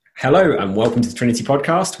Hello and welcome to the Trinity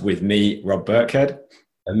Podcast with me, Rob Burkhead.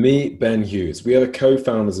 And me, Ben Hughes. We are the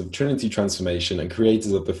co-founders of Trinity Transformation and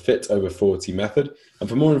creators of the Fit Over 40 method. And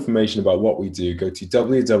for more information about what we do, go to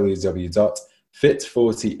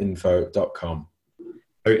www.fit40info.com.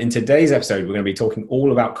 So in today's episode, we're going to be talking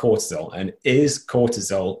all about cortisol and is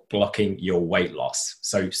cortisol blocking your weight loss?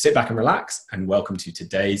 So sit back and relax and welcome to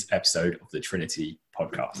today's episode of the Trinity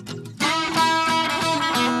Podcast.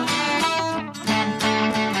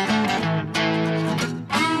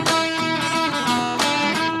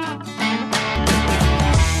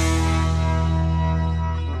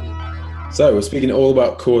 So we're speaking all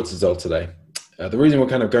about cortisol today. The reason we're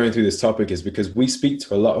kind of going through this topic is because we speak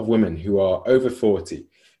to a lot of women who are over 40,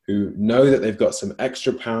 who know that they've got some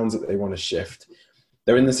extra pounds that they want to shift.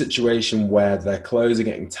 They're in the situation where their clothes are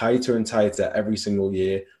getting tighter and tighter every single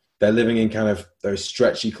year. They're living in kind of those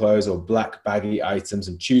stretchy clothes or black baggy items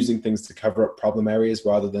and choosing things to cover up problem areas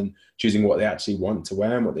rather than choosing what they actually want to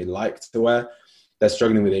wear and what they like to wear. They're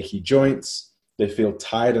struggling with achy joints. They feel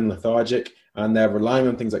tired and lethargic. And they're relying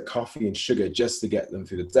on things like coffee and sugar just to get them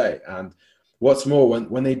through the day. And what's more,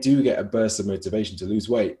 when they do get a burst of motivation to lose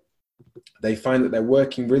weight, they find that they're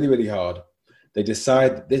working really, really hard. They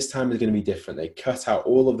decide that this time is going to be different. They cut out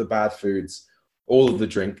all of the bad foods, all of the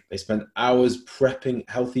drink. They spend hours prepping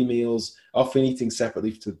healthy meals, often eating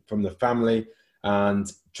separately from the family,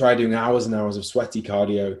 and try doing hours and hours of sweaty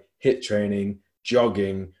cardio, HIIT training,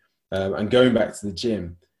 jogging, and going back to the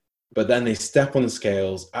gym. But then they step on the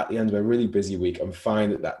scales at the end of a really busy week and find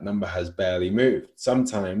that that number has barely moved.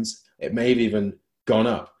 Sometimes it may have even gone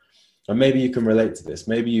up. And maybe you can relate to this.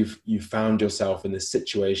 Maybe you've found yourself in this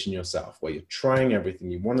situation yourself where you're trying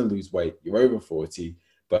everything, you want to lose weight, you're over 40,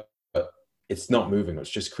 but it's not moving, it's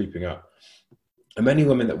just creeping up. And many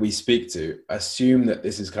women that we speak to assume that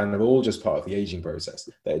this is kind of all just part of the aging process,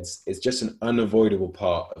 that it's just an unavoidable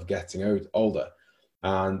part of getting older.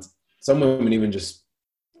 And some women even just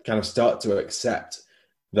kind of start to accept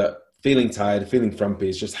that feeling tired, feeling frumpy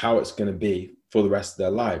is just how it's going to be for the rest of their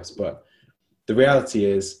lives. But the reality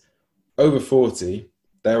is, over 40,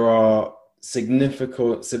 there are significant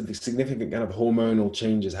kind of hormonal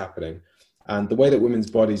changes happening. And the way that women's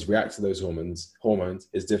bodies react to those hormones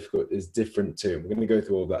is different too. We're going to go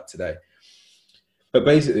through all of that today. But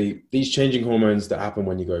basically, these changing hormones that happen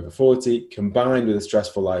when you go over 40, combined with a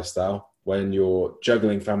stressful lifestyle, when you're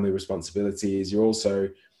juggling family responsibilities, you're also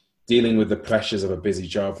dealing with the pressures of a busy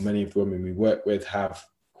job. Many of the women we work with have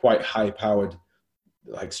quite high-powered,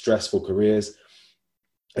 stressful careers.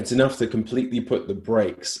 It's enough to completely put the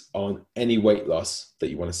brakes on any weight loss that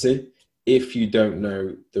you want to see if you don't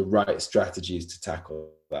know the right strategies to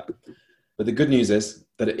tackle that. But the good news is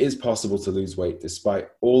that it is possible to lose weight despite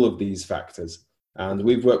all of these factors. And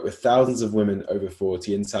we've worked with thousands of women over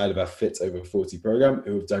 40 inside of our Fit Over 40 program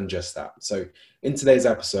who have done just that. So in today's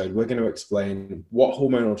episode, we're going to explain what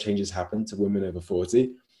hormonal changes happen to women over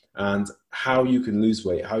 40 and how you can lose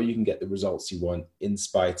weight, how you can get the results you want in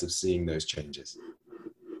spite of seeing those changes.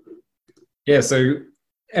 Yeah, so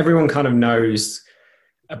everyone kind of knows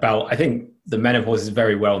about, I think the menopause is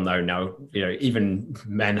very well known now. You know, even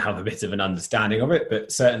men have a bit of an understanding of it,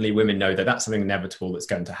 but certainly women know that that's something inevitable that's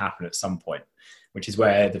going to happen at some point, which is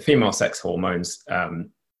where the female sex hormones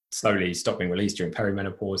slowly stop being released during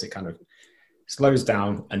perimenopause. It kind of slows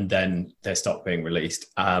down and then they stop being released.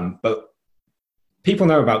 But people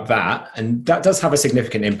know about that, and that does have a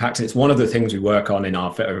significant impact. And it's one of the things we work on in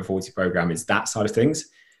our Fit Over 40 program is that side of things.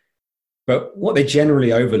 But what they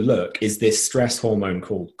generally overlook is this stress hormone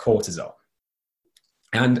called cortisol.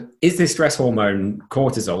 And is this stress hormone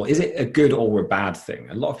cortisol, is it a good or a bad thing?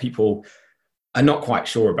 A lot of people are not quite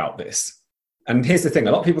sure about this. And here's the thing,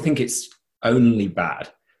 a lot of people think it's only bad.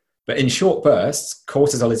 But in short bursts,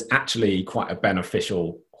 cortisol is actually quite a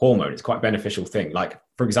beneficial hormone. It's quite a beneficial thing. Like,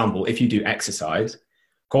 for example, if you do exercise,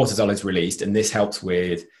 cortisol is released, and this helps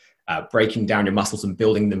with breaking down your muscles and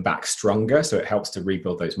building them back stronger. So it helps to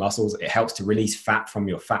rebuild those muscles. It helps to release fat from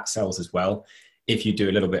your fat cells as well. If you do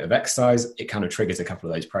a little bit of exercise, it kind of triggers a couple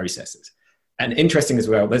of those processes. And interesting as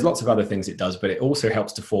well, there's lots of other things it does, but it also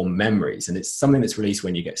helps to form memories. And it's something that's released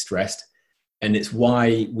when you get stressed. And it's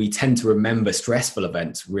why we tend to remember stressful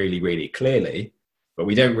events really, really clearly, but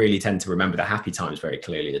we don't really tend to remember the happy times very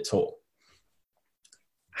clearly at all.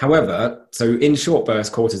 However, so in short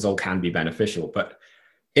bursts, cortisol can be beneficial, but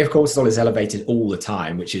if cortisol is elevated all the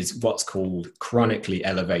time, which is what's called chronically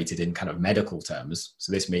elevated in kind of medical terms, so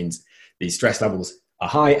this means these stress levels are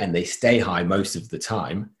high and they stay high most of the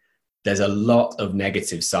time, there's a lot of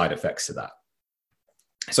negative side effects to that.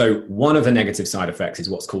 So one of the negative side effects is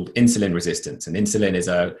what's called insulin resistance. And insulin is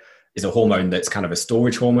a is a hormone that's kind of a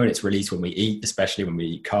storage hormone. It's released when we eat, especially when we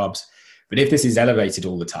eat carbs. But if this is elevated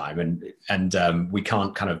all the time and we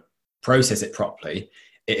can't kind of process it properly,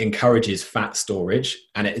 it encourages fat storage,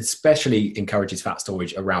 and it especially encourages fat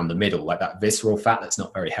storage around the middle, like that visceral fat that's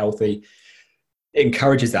not very healthy. It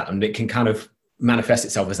encourages that, and it can kind of manifest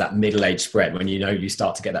itself as that middle-age spread. When you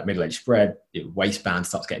start to get that middle-age spread, your waistband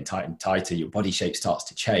starts getting tighter and tighter, your body shape starts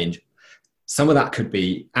to change. Some of that could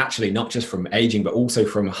be actually not just from aging, but also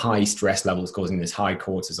from high stress levels causing this high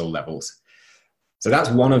cortisol levels. So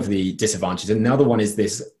that's one of the disadvantages. Another one is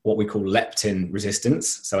this, what we call leptin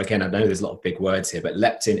resistance. So again, I know there's a lot of big words here, but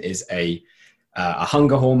leptin is a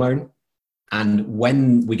hunger hormone. And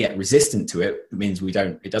when we get resistant to it, it means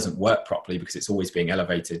it doesn't work properly because it's always being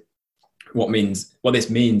elevated. What this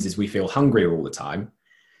means is we feel hungrier all the time,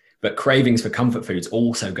 but cravings for comfort foods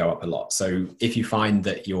also go up a lot. So if you find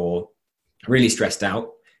that you're really stressed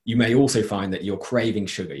out, you may also find that you're craving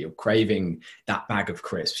sugar, you're craving that bag of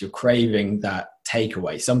crisps, you're craving that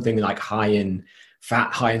takeaway, something like high in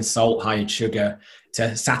fat, high in salt, high in sugar,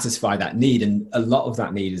 to satisfy that need. And a lot of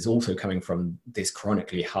that need is also coming from this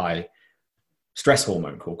chronically high stress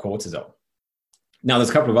hormone called cortisol. Now, there's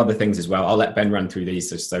a couple of other things as well. I'll let Ben run through these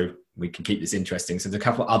just so we can keep this interesting. So there's a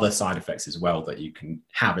couple of other side effects as well that you can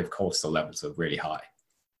have if cortisol levels are really high.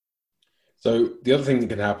 So the other thing that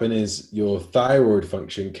can happen is your thyroid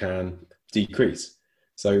function can decrease.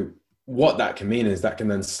 So what that can mean is that can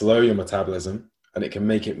then slow your metabolism, and it can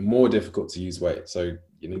make it more difficult to lose weight. So,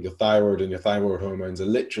 your thyroid and your thyroid hormones are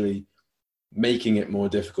literally making it more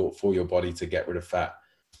difficult for your body to get rid of fat.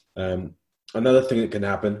 Another thing that can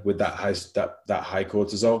happen with that high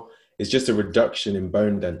cortisol is just a reduction in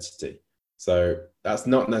bone density. So that's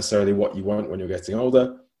not necessarily what you want when you're getting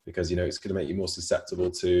older, because, it's going to make you more susceptible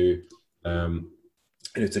to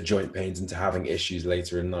joint pains and to having issues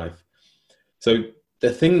later in life. So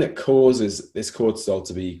the thing that causes this cortisol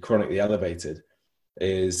to be chronically elevated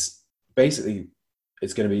is basically,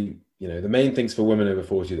 it's going to be, the main things for women over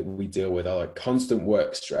 40 that we deal with are like constant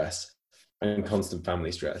work stress and constant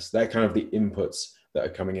family stress. They're kind of the inputs that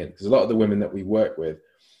are coming in, because a lot of the women that we work with,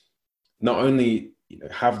 not only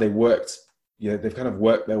have they worked, they've kind of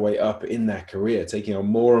worked their way up in their career, taking on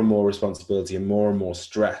more and more responsibility and more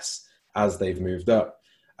stress as they've moved up.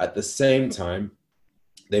 At the same time,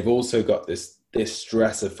 they've also got this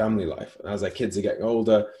stress of family life. And as their kids are getting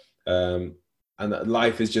older, and that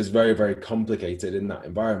life is just very, very complicated in that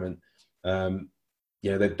environment,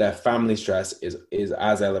 their family stress is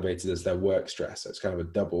as elevated as their work stress. So it's kind of a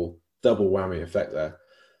double whammy effect there.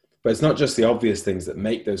 But it's not just the obvious things that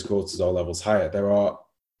make those cortisol levels higher. There are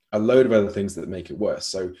a load of other things that make it worse.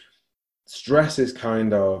 So stress is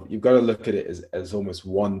you've got to look at it as almost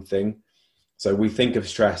one thing. So we think of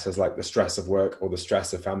stress as like the stress of work or the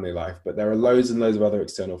stress of family life, but there are loads and loads of other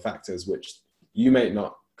external factors which you may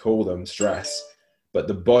not call them stress, but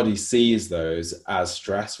the body sees those as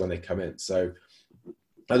stress when they come in. So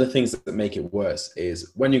other things that make it worse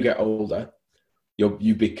is when you get older,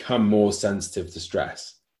 you become more sensitive to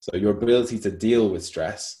stress. So your ability to deal with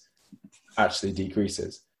stress actually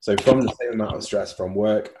decreases. So from the same amount of stress from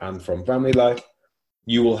work and from family life,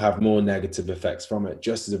 you will have more negative effects from it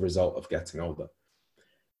just as a result of getting older.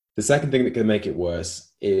 The second thing that can make it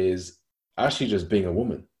worse is actually just being a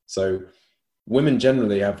woman. So women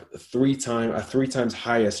generally have a three times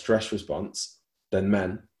higher stress response than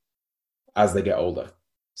men as they get older.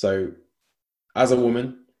 So as a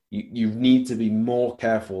woman, you need to be more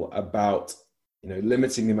careful about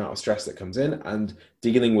limiting the amount of stress that comes in and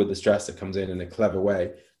dealing with the stress that comes in a clever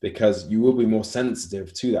way, because you will be more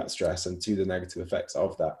sensitive to that stress and to the negative effects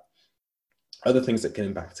of that. Other things that can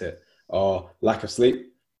impact it are lack of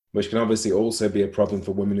sleep, which can obviously also be a problem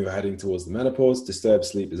for women who are heading towards the menopause. Disturbed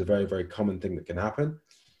sleep is a very, very common thing that can happen.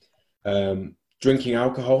 Drinking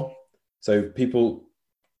alcohol. So people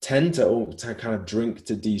tend to kind of drink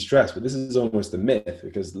to de-stress, but this is almost a myth,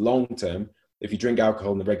 because long term, if you drink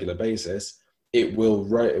alcohol on a regular basis, it will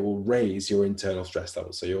raise your internal stress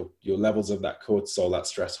levels. So your levels of that cortisol, that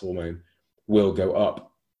stress hormone, will go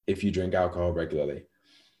up if you drink alcohol regularly.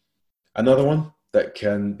 Another one that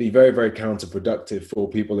can be very, very counterproductive for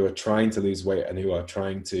people who are trying to lose weight and who are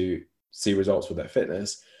trying to see results with their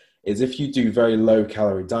fitness is if you do very low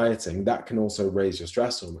calorie dieting, that can also raise your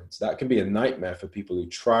stress hormones. That can be a nightmare for people who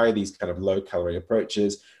try these kind of low calorie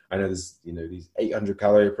approaches. I know there's, these 800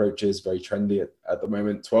 calorie approaches, very trendy at the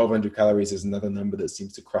moment. 1200 calories is another number that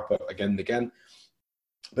seems to crop up again and again.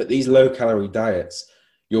 But these low calorie diets,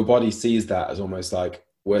 your body sees that as almost like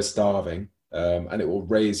we're starving, and it will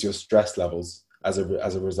raise your stress levels as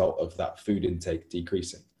a result of that food intake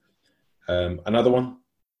decreasing. Another one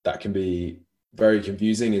that can be very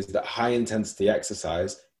confusing is that high intensity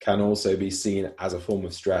exercise can also be seen as a form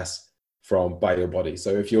of stress by your body.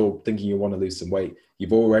 So if you're thinking you want to lose some weight,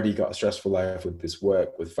 you've already got a stressful life with this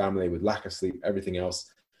work, with family, with lack of sleep, everything else.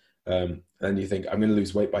 And you think, I'm going to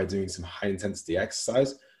lose weight by doing some high intensity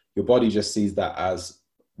exercise. Your body just sees that as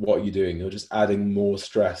what you're doing. You're just adding more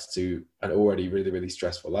stress to an already really, really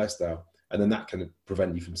stressful lifestyle. And then that can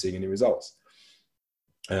prevent you from seeing any results.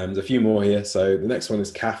 There's a few more here. So the next one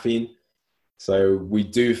is caffeine. So we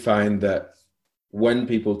do find that when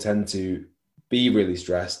people tend to be really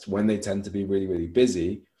stressed, when they tend to be really, really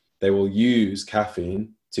busy, they will use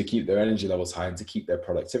caffeine to keep their energy levels high and to keep their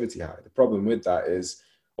productivity high. The problem with that is,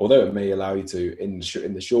 although it may allow you to, in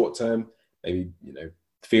the short term, maybe,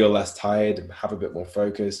 feel less tired and have a bit more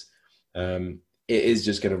focus, it is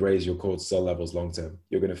just going to raise your cortisol levels long term.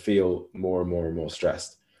 You're going to feel more and more and more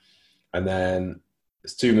stressed. And then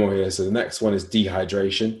there's two more here. So the next one is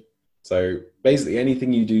dehydration. So basically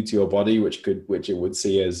anything you do to your body, which it would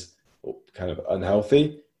see as kind of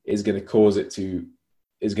unhealthy, is going to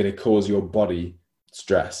cause your body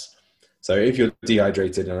stress. So if you're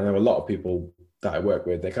dehydrated, and I know a lot of people that I work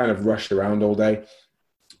with, they kind of rush around all day.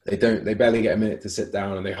 They barely get a minute to sit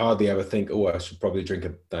down, and they hardly ever think, oh, I should probably drink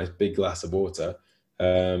a nice big glass of water.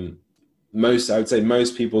 I would say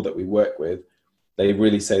most people that we work with, they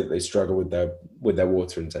really say that they struggle with their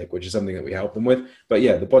water intake, which is something that we help them with. But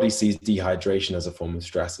yeah, the body sees dehydration as a form of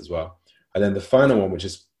stress as well. And then the final one, which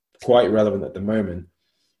is quite relevant at the moment,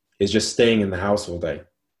 is just staying in the house all day.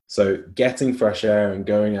 So getting fresh air and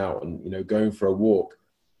going out and, going for a walk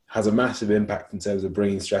has a massive impact in terms of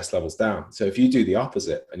bringing stress levels down. So if you do the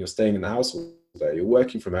opposite and you're staying in the house all day, you're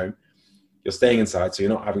working from home, you're staying inside, so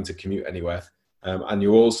you're not having to commute anywhere, and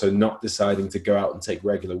you're also not deciding to go out and take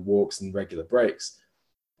regular walks and regular breaks,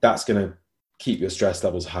 that's going to keep your stress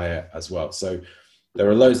levels higher as well. So there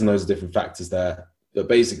are loads and loads of different factors there, but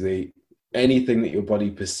basically anything that your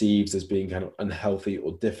body perceives as being kind of unhealthy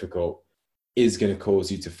or difficult is going to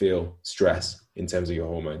cause you to feel stress in terms of your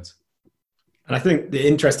hormones. And I think the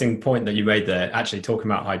interesting point that you made there, actually talking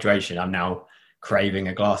about hydration, I'm now craving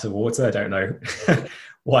a glass of water. I don't know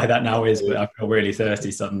why that now is, but I feel really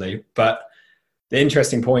thirsty suddenly. But the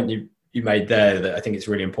interesting point you made there that I think it's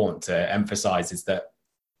really important to emphasize is that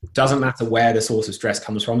it doesn't matter where the source of stress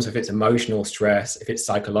comes from. So if it's emotional stress, if it's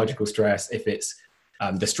psychological stress, if it's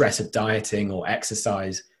the stress of dieting or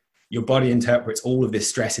exercise, your body interprets all of this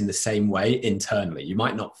stress in the same way internally. You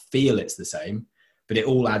might not feel it's the same, but it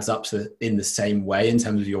all adds up in the same way in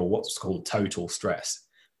terms of your what's called total stress.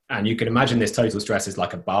 And you can imagine this total stress is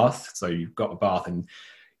like a bath. So you've got a bath and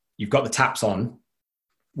you've got the taps on.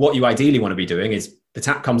 What you ideally want to be doing is the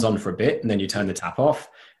tap comes on for a bit and then you turn the tap off,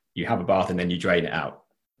 you have a bath and then you drain it out.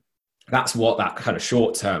 That's what that kind of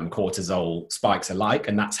short-term cortisol spikes are like,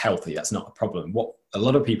 and that's healthy. That's not a problem. What a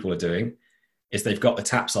lot of people are doing is they've got the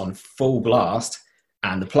taps on full blast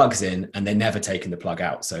and the plug's in and they're never taking the plug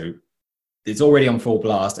out. So it's already on full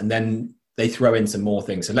blast and then they throw in some more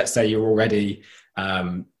things. So let's say you're already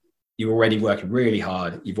working really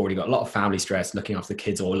hard. You've already got a lot of family stress, looking after the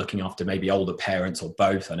kids or looking after maybe older parents or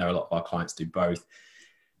both. I know a lot of our clients do both.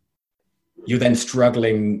 You're then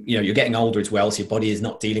struggling, you're getting older as well. So your body is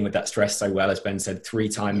not dealing with that stress so well. As Ben said, 3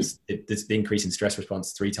 times, the increase in stress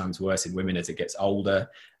response 3 times worse in women as it gets older,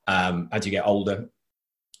 as you get older.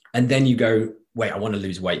 And then you go, wait, I want to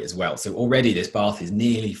lose weight as well. So already this bath is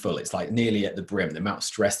nearly full. It's like nearly at the brim. The amount of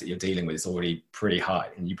stress that you're dealing with is already pretty high.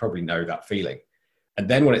 And you probably know that feeling. And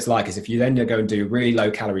then what it's like is if you then go and do a really low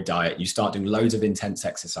calorie diet, you start doing loads of intense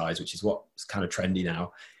exercise, which is what's kind of trendy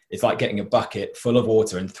now. It's like getting a bucket full of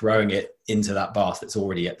water and throwing it into that bath that's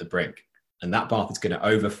already at the brink. And that bath is going to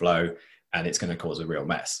overflow and it's going to cause a real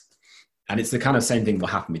mess. And it's the kind of same thing will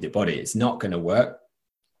happen with your body. It's not going to work.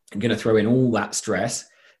 You're going to throw in all that stress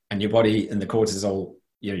and your body and the cortisol,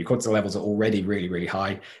 your cortisol levels are already really, really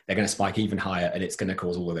high. They're going to spike even higher and it's going to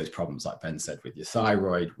cause all of those problems, like Ben said, with your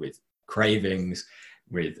thyroid, with cravings,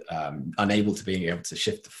 with unable to being able to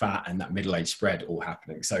shift the fat and that middle age spread all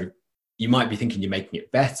happening. So you might be thinking you're making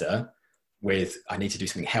it better with, I need to do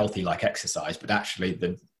something healthy like exercise, but actually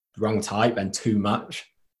the wrong type and too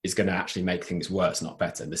much is going to actually make things worse, not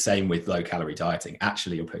better. The same with low calorie dieting.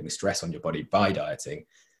 Actually, you're putting stress on your body by dieting.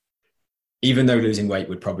 Even though losing weight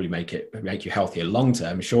would probably make you healthier long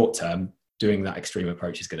term, short term, doing that extreme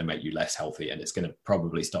approach is going to make you less healthy and it's going to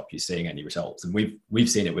probably stop you seeing any results. And we've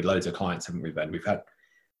seen it with loads of clients, haven't we, Ben? We've had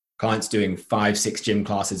clients doing 5-6 gym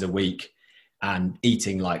classes a week and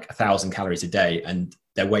eating like 1,000 calories a day and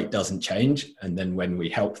their weight doesn't change. And then when we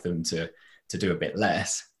help them to do a bit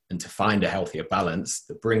less and to find a healthier balance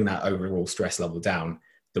that bring that overall stress level down,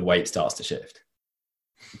 the weight starts to shift.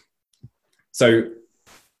 So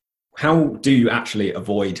how do you actually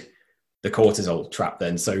avoid the cortisol trap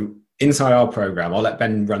then? So inside our program, I'll let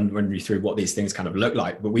Ben run you through what these things kind of look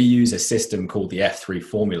like, but we use a system called the F3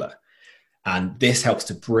 formula. And this helps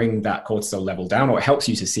to bring that cortisol level down, or it helps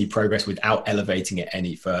you to see progress without elevating it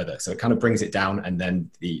any further. So it kind of brings it down. And then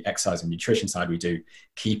the exercise and nutrition side, we do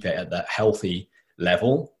keep it at that healthy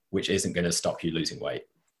level, which isn't going to stop you losing weight.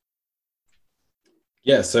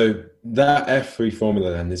 Yeah, so that F3 formula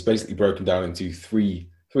then is basically broken down into three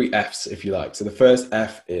F's, if you like. So the first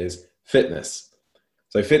F is fitness.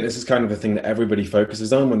 So fitness is kind of the thing that everybody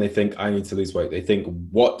focuses on when they think I need to lose weight. They think,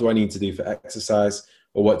 what do I need to do for exercise?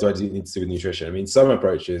 Or what do I need to do with nutrition? I mean, some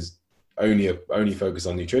approaches only focus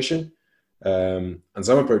on nutrition, and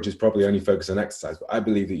some approaches probably only focus on exercise. But I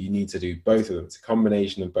believe that you need to do both of them. It's a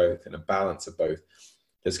combination of both and a balance of both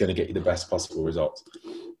that's going to get you the best possible results.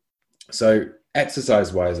 So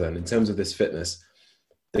exercise-wise then, in terms of this fitness,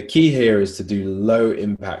 the key here is to do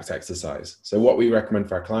low-impact exercise. So what we recommend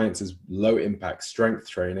for our clients is low-impact strength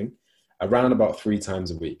training around about 3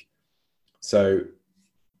 times a week. So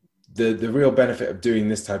the real benefit of doing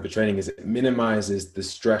this type of training is it minimizes the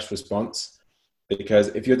stress response, because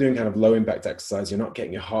if you're doing kind of low impact exercise, you're not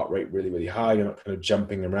getting your heart rate really, really high. You're not kind of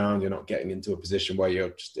jumping around. You're not getting into a position where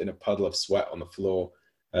you're just in a puddle of sweat on the floor.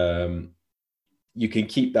 You can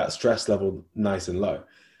keep that stress level nice and low.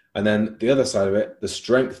 And then the other side of it, the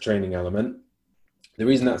strength training element, the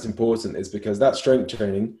reason that's important is because that strength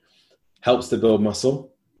training helps to build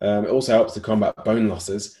muscle. It also helps to combat bone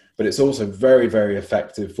losses, but it's also very, very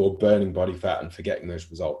effective for burning body fat and for getting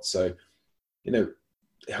those results. So,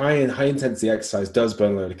 high intensity exercise does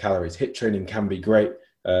burn a load of calories. HIIT training can be great.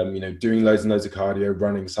 Doing loads and loads of cardio,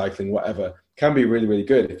 running, cycling, whatever, can be really, really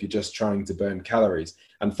good if you're just trying to burn calories.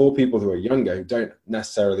 And for people who are younger, who don't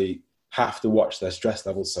necessarily have to watch their stress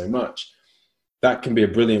levels so much, that can be a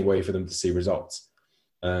brilliant way for them to see results.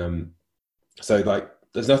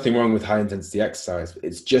 There's nothing wrong with high intensity exercise.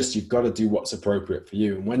 It's just, you've got to do what's appropriate for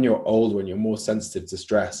you. And when you're older, when you're more sensitive to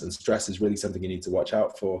stress, and stress is really something you need to watch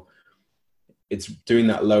out for, it's doing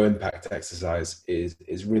that low impact exercise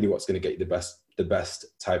is really what's going to get you the best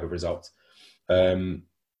type of results.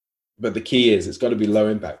 But the key is it's got to be low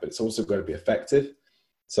impact, but it's also got to be effective.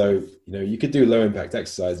 So, you could do low impact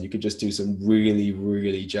exercise. You could just do some really,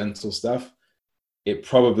 really gentle stuff. It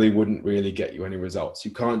probably wouldn't really get you any results.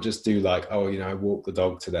 You can't just do like, I walk the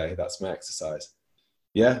dog today. That's my exercise.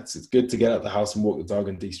 Yeah, it's good to get out the house and walk the dog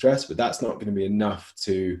and de-stress, but that's not going to be enough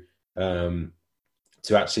to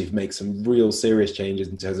actually make some real serious changes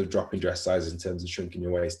in terms of dropping dress sizes, in terms of shrinking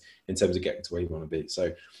your waist, in terms of getting to where you want to be.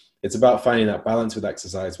 So it's about finding that balance with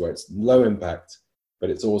exercise where it's low impact,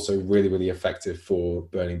 but it's also really, really effective for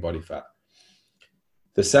burning body fat.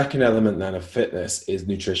 The second element then of fitness is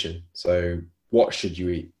nutrition. So what should you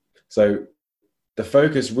eat? So the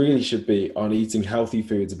focus really should be on eating healthy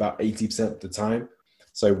foods about 80% of the time.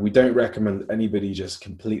 So we don't recommend anybody just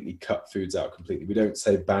completely cut foods out completely. We don't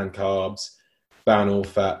say ban carbs, ban all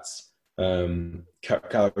fats, cut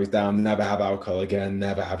calories down, never have alcohol again,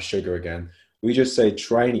 never have sugar again. We just say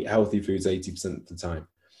try and eat healthy foods 80% of the time.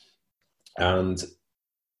 And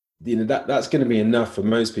that's going to be enough for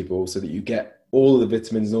most people, so that you get all of the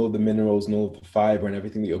vitamins and all of the minerals and all of the fiber and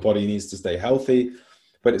everything that your body needs to stay healthy.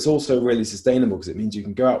 But it's also really sustainable, because it means you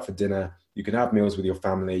can go out for dinner, you can have meals with your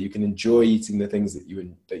family, you can enjoy eating the things that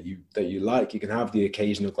you like. You can have the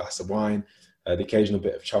occasional glass of wine, the occasional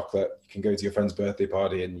bit of chocolate. You can go to your friend's birthday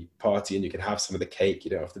party and you can have some of the cake.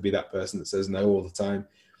 You don't have to be that person that says no all the time,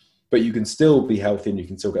 but you can still be healthy and you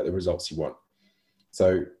can still get the results you want.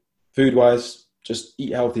 So food wise, just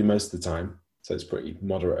eat healthy most of the time. So it's a pretty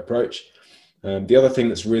moderate approach. The other thing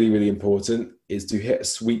that's really, really important is to hit a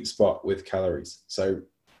sweet spot with calories. So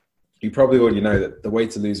you probably already know that the way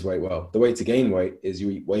to lose weight, the way to gain weight is you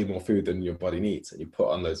eat way more food than your body needs and you put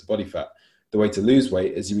on loads of body fat. The way to lose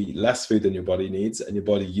weight is you eat less food than your body needs and your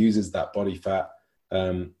body uses that body fat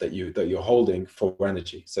that you're holding for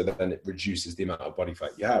energy. So that then it reduces the amount of body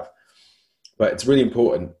fat you have. But it's really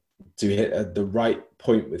important to hit at the right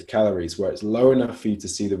point with calories where it's low enough for you to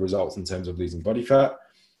see the results in terms of losing body fat,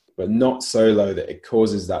 but not so low that it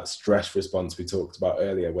causes that stress response we talked about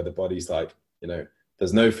earlier, where the body's like,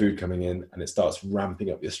 there's no food coming in and it starts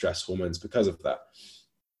ramping up your stress hormones because of that.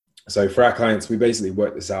 So for our clients, we basically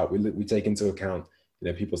work this out. We take into account,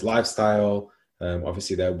 people's lifestyle,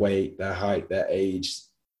 obviously their weight, their height, their age,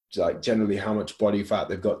 like generally how much body fat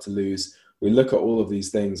they've got to lose. We look at all of these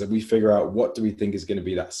things and we figure out what do we think is going to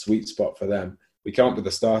be that sweet spot for them. We come up with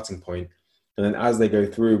a starting point. And then as they go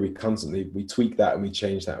through, we tweak that and we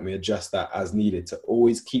change that and we adjust that as needed to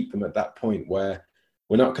always keep them at that point where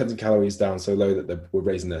we're not cutting calories down so low that we're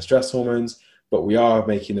raising their stress hormones, but we are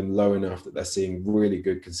making them low enough that they're seeing really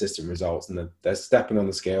good, consistent results, and they're stepping on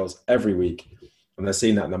the scales every week, and they're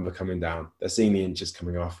seeing that number coming down. They're seeing the inches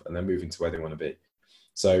coming off, and they're moving to where they want to be.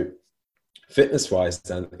 So fitness-wise,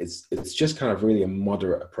 then it's just kind of really a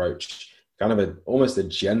moderate approach, kind of almost a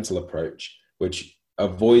gentle approach, which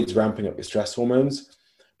avoids ramping up your stress hormones,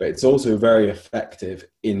 but it's also very effective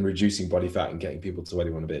in reducing body fat and getting people to where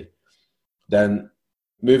they want to be. Then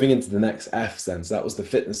moving into the next F's then, so that was the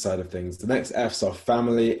fitness side of things. The next F's are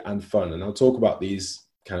family and fun, and I'll talk about these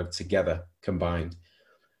kind of together, combined.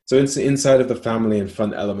 So inside of the family and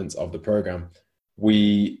fun elements of the program,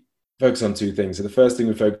 we focus on two things. So the first thing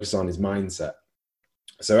we focus on is mindset.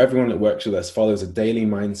 So everyone that works with us follows a daily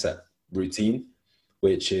mindset routine,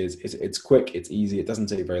 which is it's quick, it's easy, it doesn't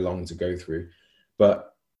take very long to go through,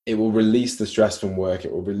 but it will release the stress from work,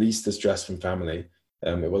 it will release the stress from family.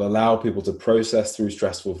 It will allow people to process through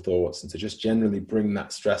stressful thoughts and to just generally bring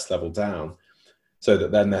that stress level down, so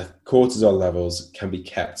that then their cortisol levels can be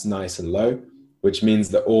kept nice and low, which means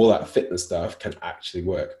that all that fitness stuff can actually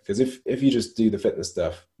work. Because if you just do the fitness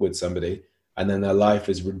stuff with somebody and then their life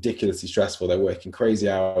is ridiculously stressful, they're working crazy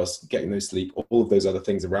hours, getting no sleep, all of those other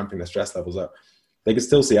things are ramping their stress levels up, they can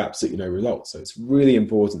still see absolutely no results. So it's really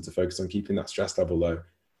important to focus on keeping that stress level low,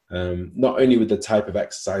 not only with the type of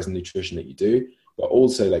exercise and nutrition that you do, but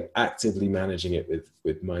also like actively managing it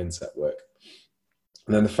with mindset work.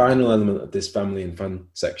 And then the final element of this family and fun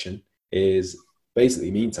section is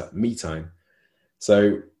basically me time.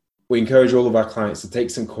 So we encourage all of our clients to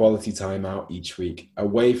take some quality time out each week,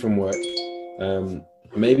 away from work,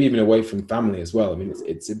 maybe even away from family as well. I mean,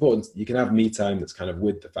 it's important. You can have me time that's kind of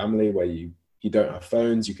with the family, where you don't have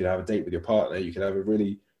phones, you could have a date with your partner, you could have a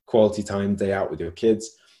really quality time day out with your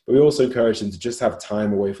kids. But we also encourage them to just have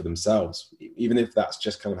time away for themselves, even if that's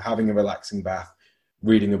just kind of having a relaxing bath,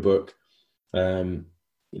 reading a book,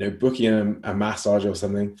 booking a massage or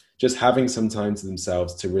something, just having some time to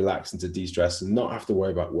themselves to relax and to de-stress and not have to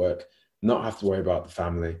worry about work, not have to worry about the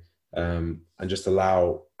family, and just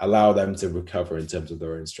allow them to recover in terms of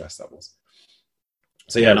their own stress levels.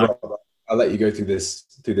 So yeah, Rob, I'll let you go through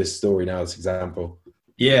this story now, this example.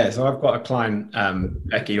 Yeah, so I've got a client,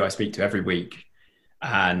 Becky, who I speak to every week,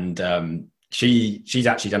 and she's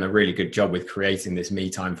actually done a really good job with creating this me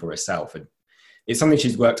time for herself. And it's something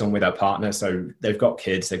she's worked on with her partner. So they've got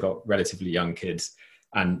kids, they've got relatively young kids,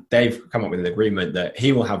 and they've come up with an agreement that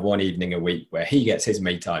he will have one evening a week where he gets his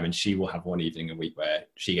me time, and she will have one evening a week where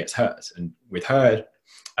she gets hers. And with her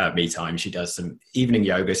me time, she does some evening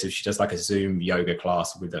yoga. So she does like a Zoom yoga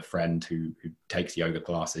class with a friend who takes yoga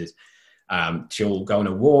classes. She'll go on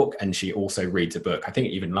a walk, and she also reads a book. I think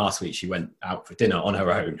even last week she went out for dinner on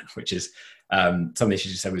her own, which is something she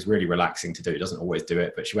just said was really relaxing to do. Doesn't always do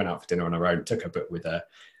it, but she went out for dinner on her own, took her book with her,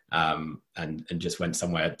 and just went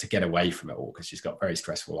somewhere to get away from it all, because she's got a very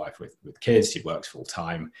stressful life with kids. She works full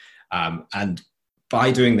time. And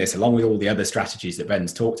by doing this, along with all the other strategies that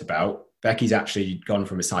Ben's talked about, Becky's actually gone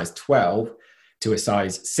from a size 12 to a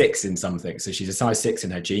size 6 in something. So she's a size 6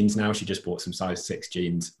 in her jeans now. She just bought some size 6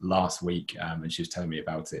 jeans last week, and she was telling me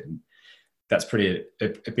about it. And that's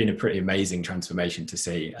been a pretty amazing transformation to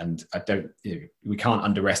see. And we can't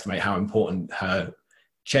underestimate how important her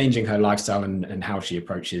changing her lifestyle and how she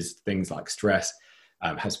approaches things like stress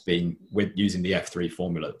has been with using the F3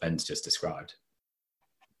 formula that Ben's just described.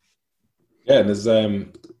 Yeah,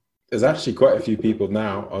 there's actually quite a few people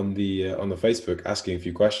now on the Facebook asking a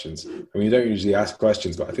few questions. I mean, you don't usually ask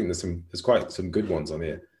questions, but I think there's quite some good ones on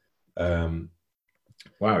here.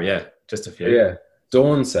 Wow, yeah, just a few. Yeah,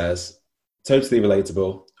 Dawn says, totally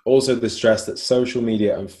relatable. Also, the stress that social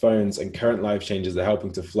media and phones and current life changes are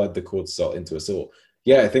helping to flood the cortisol into us all.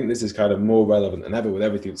 Yeah, I think this is kind of more relevant than ever with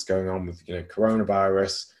everything that's going on with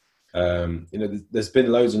coronavirus. There's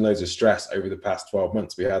been loads and loads of stress over the past 12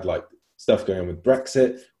 months. We had like stuff going on with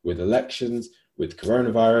Brexit, with elections, with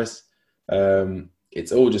coronavirus.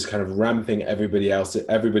 It's all just kind of ramping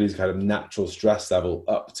everybody's kind of natural stress level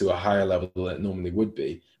up to a higher level than it normally would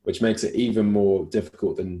be, which makes it even more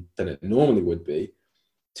difficult than it normally would be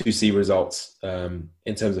to see results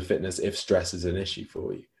in terms of fitness if stress is an issue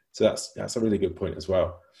for you. So that's a really good point as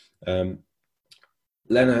well.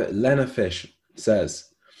 Lena Fish says,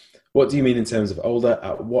 what do you mean in terms of older?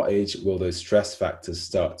 At what age will those stress factors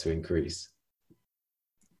start to increase?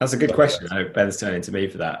 That's a good question. I hope Ben's turning to me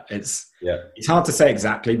for that. It's hard to say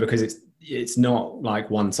exactly, because it's not like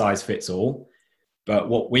one size fits all. But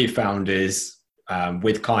what we've found is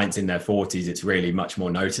with clients in their 40s, it's really much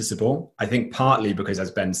more noticeable. I think partly because,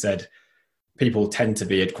 as Ben said, people tend to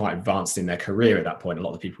be quite advanced in their career at that point. A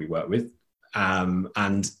lot of the people we work with,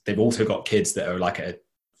 And they've also got kids that are like at a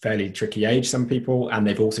fairly tricky age, some people, and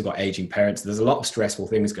they've also got aging parents. There's a lot of stressful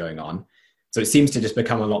things going on. So it seems to just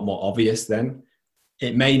become a lot more obvious then.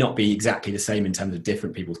 It may not be exactly the same in terms of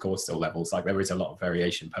different people's cortisol levels. Like there is a lot of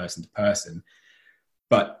variation person to person,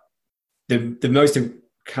 but the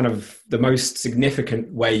most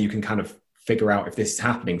significant way you can kind of figure out if this is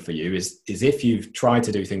happening for you is if you've tried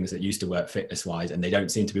to do things that used to work fitness wise and they don't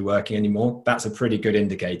seem to be working anymore. That's a pretty good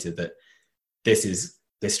indicator that this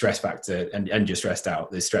stress factor and you're stressed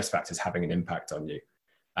out. This stress factor is having an impact on you.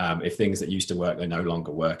 If things that used to work are no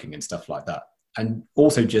longer working and stuff like that. And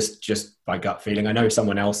also just by gut feeling. I know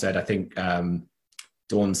someone else said, I think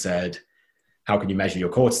Dawn said, how can you measure your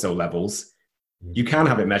cortisol levels? You can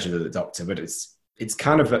have it measured at the doctor, but it's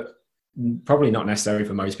kind of probably not necessary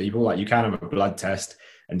for most people. Like you can have a blood test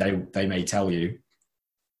and they may tell you,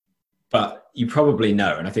 but you probably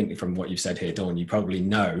know. And I think from what you've said here, Dawn, you probably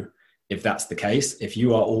know if that's the case. If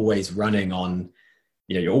you are always running on,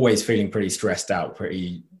 you're always feeling pretty stressed out,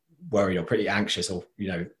 pretty worried or pretty anxious, or,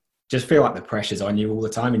 just feel like the pressure's on you all the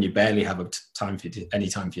time and you barely have any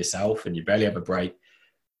time for yourself and you barely have a break,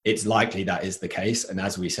 it's likely that is the case. And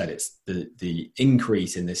as we said, it's the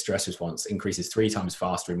increase in this stress response increases 3 times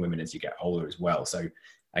faster in women as you get older as well. So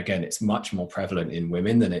again, it's much more prevalent in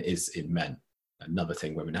women than it is in men. Another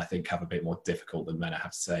thing women, I think, have a bit more difficult than men, I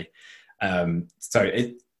have to say. So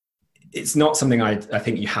it's not something I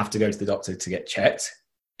think you have to go to the doctor to get checked.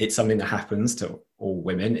 It's something that happens to all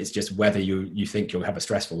women. It's just whether you think you'll have a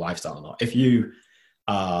stressful lifestyle or not. If you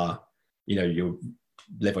are, you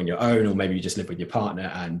live on your own, or maybe you just live with your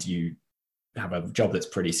partner and you have a job that's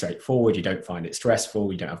pretty straightforward, you don't find it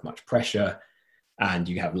stressful, you don't have much pressure, and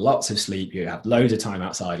you have lots of sleep, you have loads of time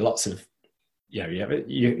outside, lots of, you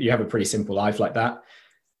have a pretty simple life like that,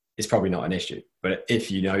 it's probably not an issue. But if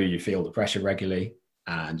you feel the pressure regularly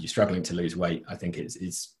and you're struggling to lose weight, I think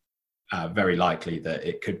it's very likely that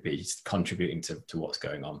it could be contributing to what's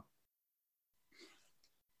going on.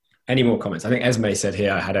 Any more comments? I think Esme said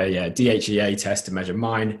here, I had a DHEA test to measure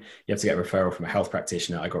mine. You have to get a referral from a health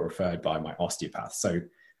practitioner. I got referred by my osteopath. So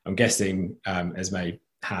I'm guessing, Esme,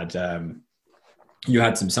 you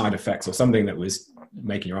had some side effects or something that was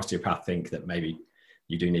making your osteopath think that maybe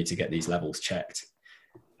you do need to get these levels checked.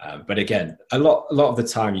 But again, a lot of the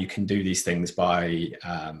time you can do these things by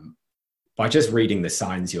just reading the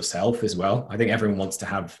signs yourself as well. I think everyone wants to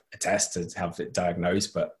have a test to have it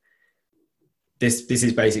diagnosed, but this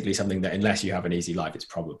is basically something that unless you have an easy life, it's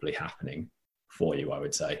probably happening for you, I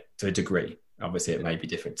would say, to a degree. Obviously, it may be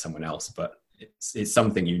different to someone else, but it's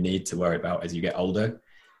something you need to worry about as you get older.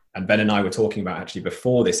 And Ben and I were talking about actually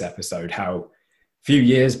before this episode, how a few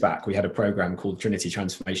years back, we had a program called Trinity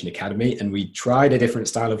Transformation Academy, and we tried a different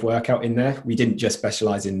style of workout in there. We didn't just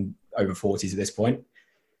specialize in over 40s at this point.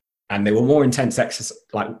 And they were more intense exercise,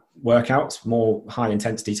 like workouts, more high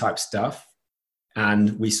intensity type stuff.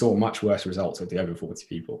 And we saw much worse results with the over 40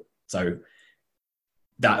 people. So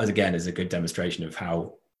that, again, is a good demonstration of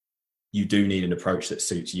how you do need an approach that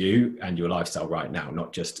suits you and your lifestyle right now,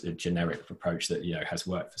 not just a generic approach that, has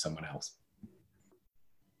worked for someone else.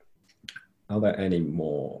 Are there any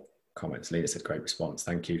more comments? Lena said, great response.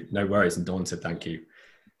 Thank you. No worries. And Dawn said, thank you.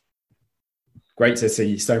 Great to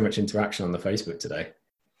see so much interaction on the Facebook today.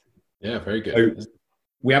 Yeah, very good. So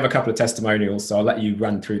we have a couple of testimonials, so I'll let you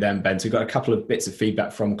run through them, Ben. So we've got a couple of bits of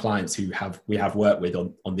feedback from clients who we have worked with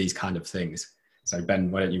on these kind of things. So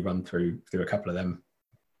Ben, why don't you run through a couple of them?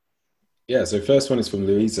 Yeah, so first one is from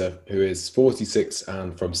Louisa, who is 46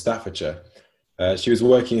 and from Staffordshire. She was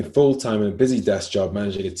working full-time in a busy desk job,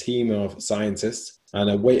 managing a team of scientists, and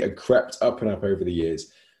her weight had crept up and up over the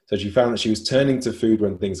years. So she found that she was turning to food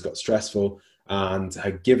when things got stressful and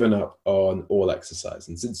had given up on all exercise.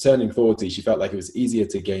 And since turning 40, she felt like it was easier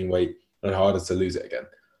to gain weight and harder to lose it again.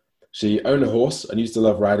 She owned a horse and used to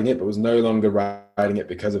love riding it, but was no longer riding it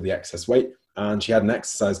because of the excess weight. And she had an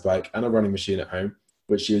exercise bike and a running machine at home,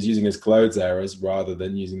 which she was using as clothes areas rather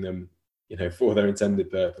than using them, for their intended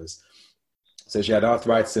purpose. So she had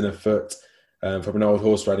arthritis in her foot from an old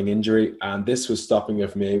horse riding injury, and this was stopping her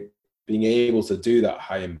from being able to do that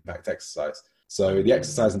high impact exercise. So the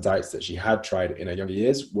exercise and diets that she had tried in her younger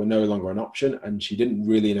years were no longer an option, and she didn't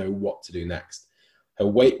really know what to do next. Her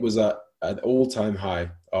weight was at an all-time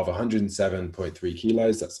high of 107.3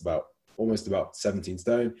 kilos. That's almost about 17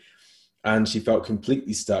 stone. And she felt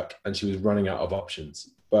completely stuck and she was running out of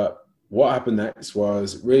options. But what happened next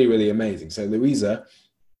was really, really amazing. So Louisa,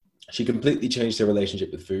 she completely changed her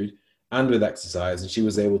relationship with food and with exercise, and she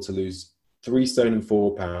was able to lose 3 stone and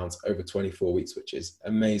 4 pounds over 24 weeks, which is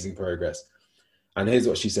amazing progress. And here's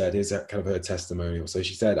what she said. Here's kind of her testimonial. So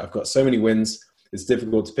she said, I've got so many wins. it's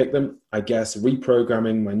difficult to pick them. I guess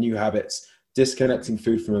reprogramming my new habits, disconnecting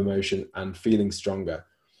food from emotion, and feeling stronger.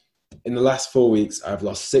 In the last 4 weeks, I've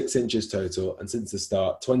lost 6 inches total, and since the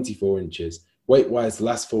start, 24 inches. Weight-wise, the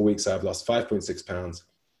last 4 weeks, I've lost 5.6 pounds,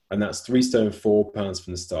 and that's 3 stone 4 pounds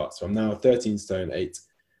from the start. So I'm now 13 stone 8,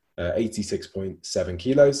 86.7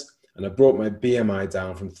 kilos, and I brought my BMI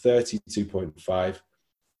down from 32.5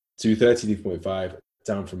 to 32.5,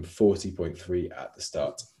 down from 40.3 at the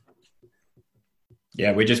start.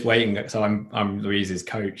 Yeah, we're just waiting. So I'm Louise's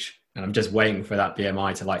coach, and I'm just waiting for that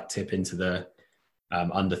BMI to like tip into the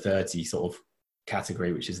under 30 sort of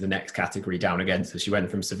category, which is the next category down again. So she went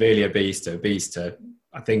from severely obese to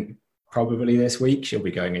I think probably this week she'll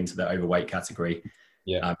be going into the overweight category.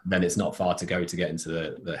 Yeah. Then it's not far to go to get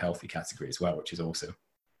into the healthy category as well, which is awesome.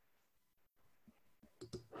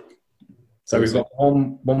 So we've got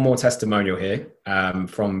one more testimonial here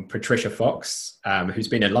from Patricia Fox, who's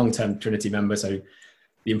been a long-term Trinity member. So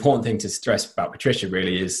the important thing to stress about Patricia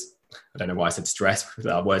really is, I don't know why I said stress,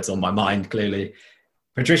 words on my mind clearly.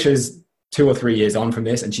 Patricia's 2 or 3 years on from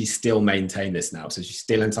this, and she's still maintained this now. So she's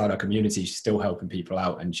still inside our community, she's still helping people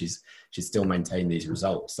out, and she's still maintained these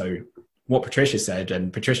results. So what Patricia said,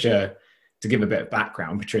 and Patricia, to give a bit of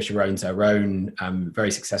background, Patricia owns her own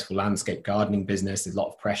very successful landscape gardening business. There's a lot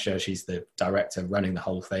of pressure. She's the director running the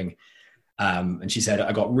whole thing. And she said,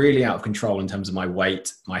 I got really out of control in terms of my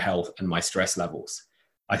weight, my health, and my stress levels.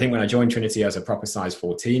 I think when I joined Trinity, I was a proper size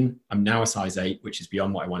 14. I'm now a size 8, which is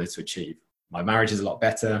beyond what I wanted to achieve. My marriage is a lot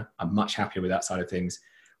better. I'm much happier with that side of things.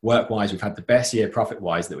 Work-wise, we've had the best year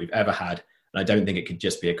profit-wise that we've ever had. And I don't think it could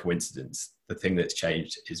just be a coincidence. The thing that's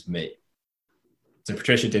changed is me. So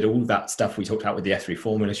Patricia did all that stuff we talked about with the F3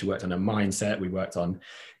 formula. She worked on her mindset. We worked on,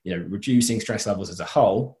 reducing stress levels as a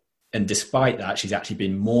whole. And despite that, she's actually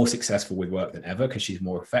been more successful with work than ever because she's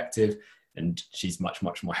more effective and she's much,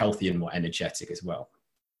 much more healthy and more energetic as well.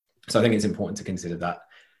 So I think it's important to consider that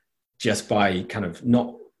just by kind of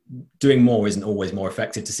not doing more isn't always more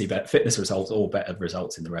effective to see better fitness results or better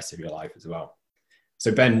results in the rest of your life as well.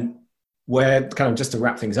 So Ben, where kind of just to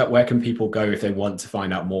wrap things up, where can people go if they want to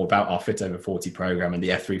find out more about our Fit Over 40 program and the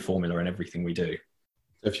F3 formula and everything we do?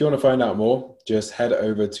 If you want to find out more, just head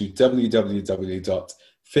over to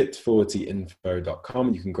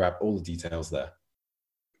www.fit40info.com. You can grab all the details there.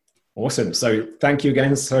 Awesome. So thank you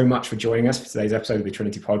again so much for joining us for today's episode of the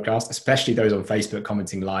Trinity podcast, especially those on Facebook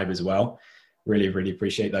commenting live as well. Really, really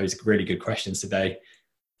appreciate those really good questions today.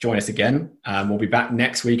 Join us again. We'll be back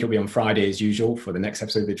next week. It'll be on Friday as usual for the next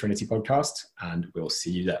episode of the Trinity podcast, and we'll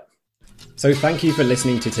see you there. So thank you for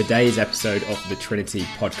listening to today's episode of the Trinity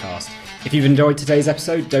podcast. If you've enjoyed today's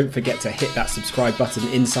episode, don't forget to hit that subscribe button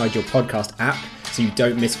inside your podcast app so you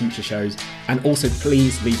don't miss future shows. And also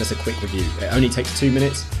please leave us a quick review. It only takes 2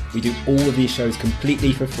 minutes. We do all of these shows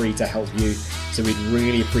completely for free to help you. So we'd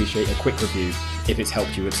really appreciate a quick review if it's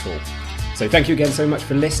helped you at all. So thank you again so much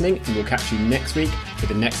for listening, and we'll catch you next week for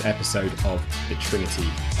the next episode of the Trinity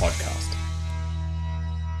podcast.